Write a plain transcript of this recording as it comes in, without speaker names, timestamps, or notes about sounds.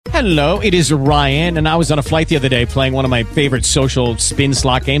Hello, it is Ryan, and I was on a flight the other day playing one of my favorite social spin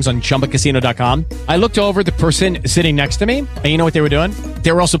slot games on ChumbaCasino.com. I looked over at the person sitting next to me, and you know what they were doing?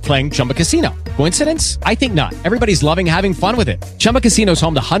 They were also playing Chumba Casino. Coincidence? I think not. Everybody's loving having fun with it. Chumba Casino is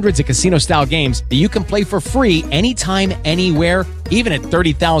home to hundreds of casino-style games that you can play for free anytime, anywhere, even at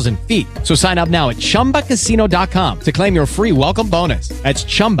 30,000 feet. So sign up now at ChumbaCasino.com to claim your free welcome bonus. That's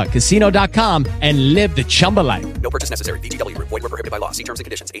ChumbaCasino.com and live the Chumba life. No purchase necessary. VGW. Void were prohibited by law. See terms and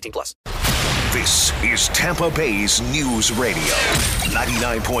conditions. 18+. This is Tampa Bay's News Radio.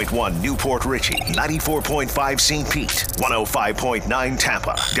 99.1 Newport Richey, 94.5 St. Pete, 105.9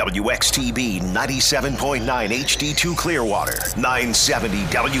 Tampa, WXTB 97.9 HD2 Clearwater, 970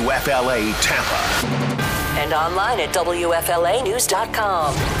 WFLA Tampa. And online at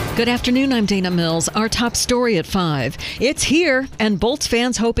WFLAnews.com. Good afternoon, I'm Dana Mills. Our top story at 5. It's here, and Bolts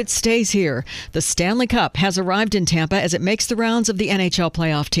fans hope it stays here. The Stanley Cup has arrived in Tampa as it makes the rounds of the NHL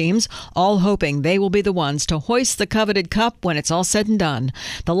playoff teams, all hoping they will be the ones to hoist the coveted cup when it's all said and done.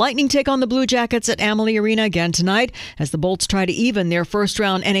 The Lightning take on the Blue Jackets at Amalie Arena again tonight as the Bolts try to even their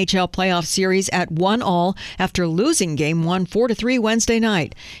first-round NHL playoff series at 1-1 after losing Game 1 4-3 Wednesday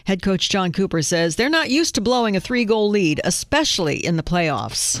night. Head coach John Cooper says they're not used to blowing a 3-goal lead, especially in the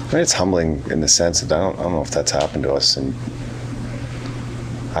playoffs. It's humbling in the sense that I don't know if that's happened to us, and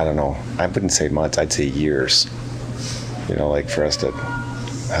I don't know. I wouldn't say months. I'd say years. Like for us to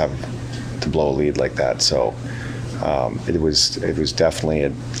have to blow a lead like that. So it was definitely a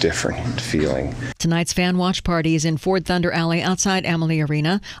different feeling. Tonight's fan watch party is in Ford Thunder Alley outside Amalie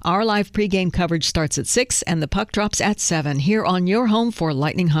Arena. Our live pregame coverage starts at 6 and the puck drops at 7 here on your home for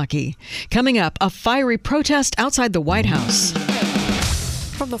Lightning Hockey. Coming up, a fiery protest outside the White House.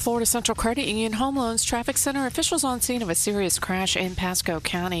 From the Florida Central Credit Union Home Loans Traffic Center, officials on scene of a serious crash in Pasco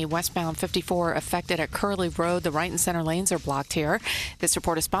County. Westbound 54 affected at Curley Road. The right and center lanes are blocked here. This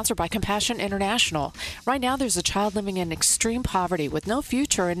report is sponsored by Compassion International. Right now, there's a child living in extreme poverty with no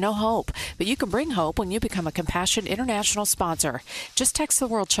future and no hope. But you can bring hope when you become a Compassion International sponsor. Just text the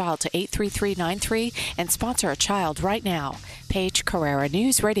word child to 83393 and sponsor a child right now. Paige Carrera,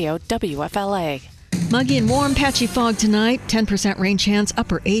 News Radio, WFLA. Muggy and warm, patchy fog tonight. 10% rain chance,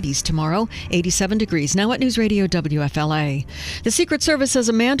 upper 80s tomorrow. 87 degrees now at News Radio WFLA. The Secret Service says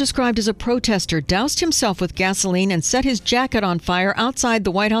a man described as a protester doused himself with gasoline and set his jacket on fire outside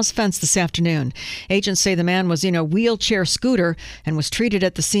the White House fence this afternoon. Agents say the man was in a wheelchair scooter and was treated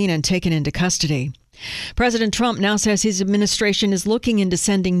at the scene and taken into custody. President Trump now says his administration is looking into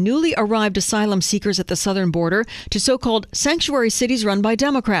sending newly arrived asylum seekers at the southern border to so-called sanctuary cities run by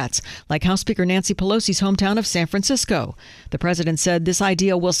Democrats, like House Speaker Nancy Pelosi's hometown of San Francisco. The president said this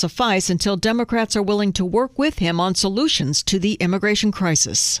idea will suffice until Democrats are willing to work with him on solutions to the immigration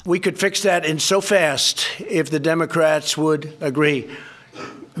crisis. We could fix that in so fast if the Democrats would agree.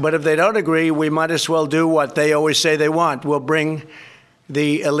 But if they don't agree, we might as well do what they always say they want. We'll bring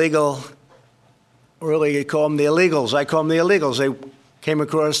the illegal. Really, you call them the illegals. I call them the illegals. They came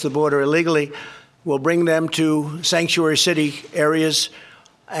across the border illegally. We'll bring them to sanctuary city areas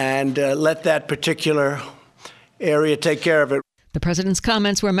and let that particular area take care of it. The president's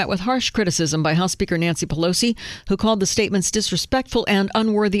comments were met with harsh criticism by House Speaker Nancy Pelosi, who called the statements disrespectful and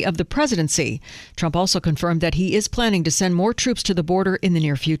unworthy of the presidency. Trump also confirmed that he is planning to send more troops to the border in the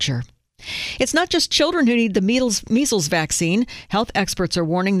near future. It's not just children who need the measles vaccine. Health experts are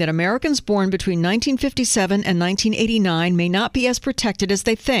warning that Americans born between 1957 and 1989 may not be as protected as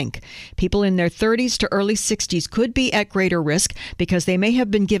they think. People in their 30s to early 60s could be at greater risk because they may have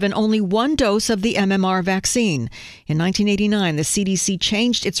been given only one dose of the MMR vaccine. In 1989, the CDC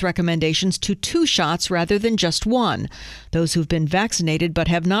changed its recommendations to 2 shots rather than just 1. Those who've been vaccinated but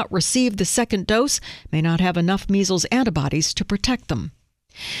have not received the second dose may not have enough measles antibodies to protect them.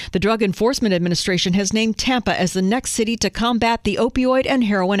 The Drug Enforcement Administration has named Tampa as the next city to combat the opioid and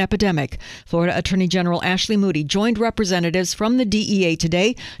heroin epidemic. Florida Attorney General Ashley Moody joined representatives from the DEA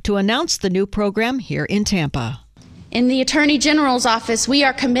today to announce the new program here in Tampa. In the Attorney General's office, we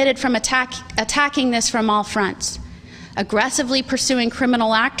are committed from attacking this from all fronts, aggressively pursuing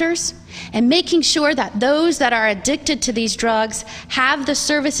criminal actors and making sure that those that are addicted to these drugs have the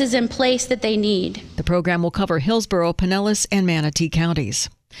services in place that they need. The program will cover Hillsborough, Pinellas, and Manatee counties.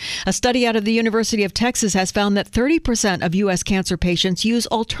 A study out of the University of Texas has found that 30% of U.S. cancer patients use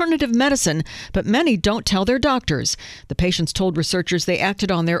alternative medicine, but many don't tell their doctors. The patients told researchers they acted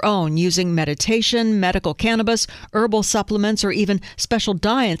on their own, using meditation, medical cannabis, herbal supplements, or even special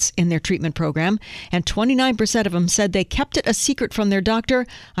diets in their treatment program. And 29% of them said they kept it a secret from their doctor,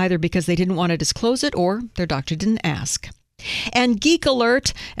 either because they didn't want to disclose it or their doctor didn't ask. And Geek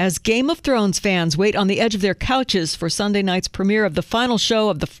Alert, as Game of Thrones fans wait on the edge of their couches for Sunday night's premiere of the final show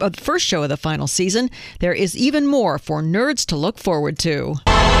of the first show of the final season, there is even more for nerds to look forward to.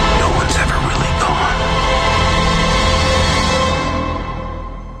 No one's ever really gone.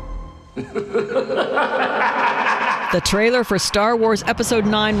 The trailer for Star Wars Episode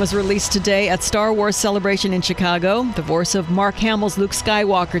 9 was released today at Star Wars Celebration in Chicago. The voice of Mark Hamill's Luke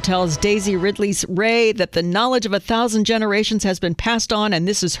Skywalker tells Daisy Ridley's Rey that the knowledge of 1,000 generations has been passed on and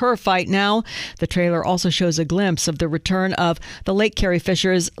this is her fight now. The trailer also shows a glimpse of the return of the late Carrie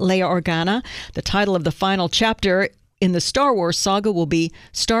Fisher's Leia Organa. The title of the final chapter in the Star Wars saga will be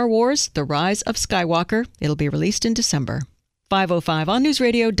Star Wars: The Rise of Skywalker. It'll be released in December. 5:05 on News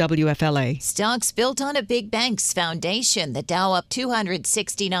Radio WFLA. Stocks built on a big bank's foundation. The Dow up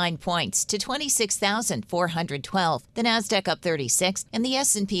 269 points to 26,412. The Nasdaq up 36 and the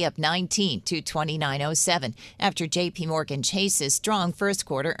S&P up 19 to 2907 after J.P. Morgan Chase's strong first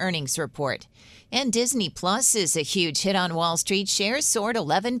quarter earnings report. And Disney Plus is a huge hit on Wall Street. Shares soared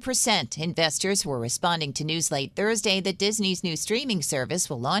 11%. Investors were responding to news late Thursday that Disney's new streaming service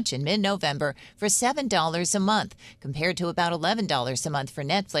will launch in mid-November for $7 a month, compared to about $11 a month for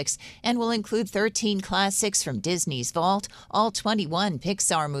Netflix, and will include 13 classics from Disney's vault, all 21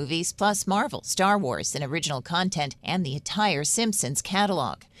 Pixar movies, plus Marvel, Star Wars, and original content, and the entire Simpsons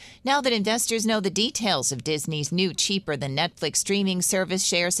catalog. Now that investors know the details of Disney's new cheaper-than-Netflix streaming service,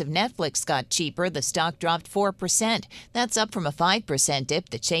 shares of Netflix got cheaper. The stock dropped 4%. That's up from a 5% dip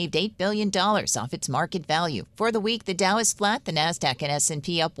that shaved $8 billion off its market value. For the week, the Dow is flat, the Nasdaq and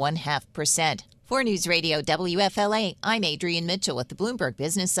S&P up 0.5%. For News Radio WFLA, I'm Adrienne Mitchell with the Bloomberg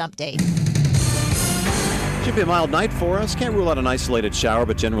Business Update. Should be a mild night for us. Can't rule out an isolated shower,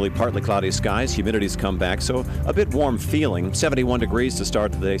 but generally partly cloudy skies. Humidity's come back, so a bit warm feeling. 71 degrees to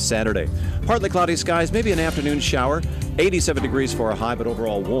start the day Saturday. Partly cloudy skies, maybe an afternoon shower. 87 degrees for a high, but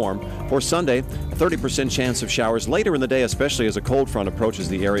overall warm. For Sunday, a 30% chance of showers later in the day, especially as a cold front approaches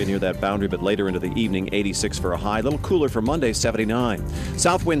the area near that boundary, but later into the evening, 86 for a high. A little cooler for Monday, 79.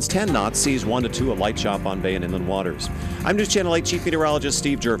 South winds 10 knots, seas 1 to 2, a light chop on bay and inland waters. I'm News Channel 8 Chief Meteorologist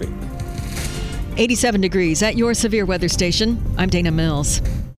Steve Jervey. 87 degrees at your severe weather station. I'm Dana Mills.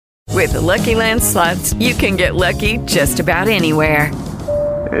 With the Lucky Land Slots, you can get lucky just about anywhere.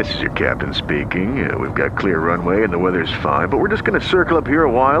 This is your captain speaking. We've got clear runway and the weather's fine, but we're just going to circle up here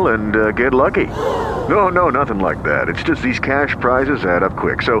a while and get lucky. No, nothing like that. It's just these cash prizes add up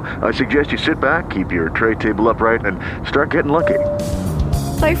quick. So I suggest you sit back, keep your tray table upright, and start getting lucky.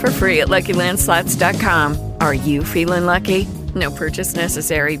 Play for free at LuckyLandSlots.com. Are you feeling lucky? No purchase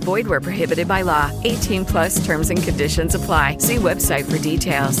necessary. Void where prohibited by law. 18+ terms and conditions apply. See website for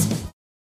details.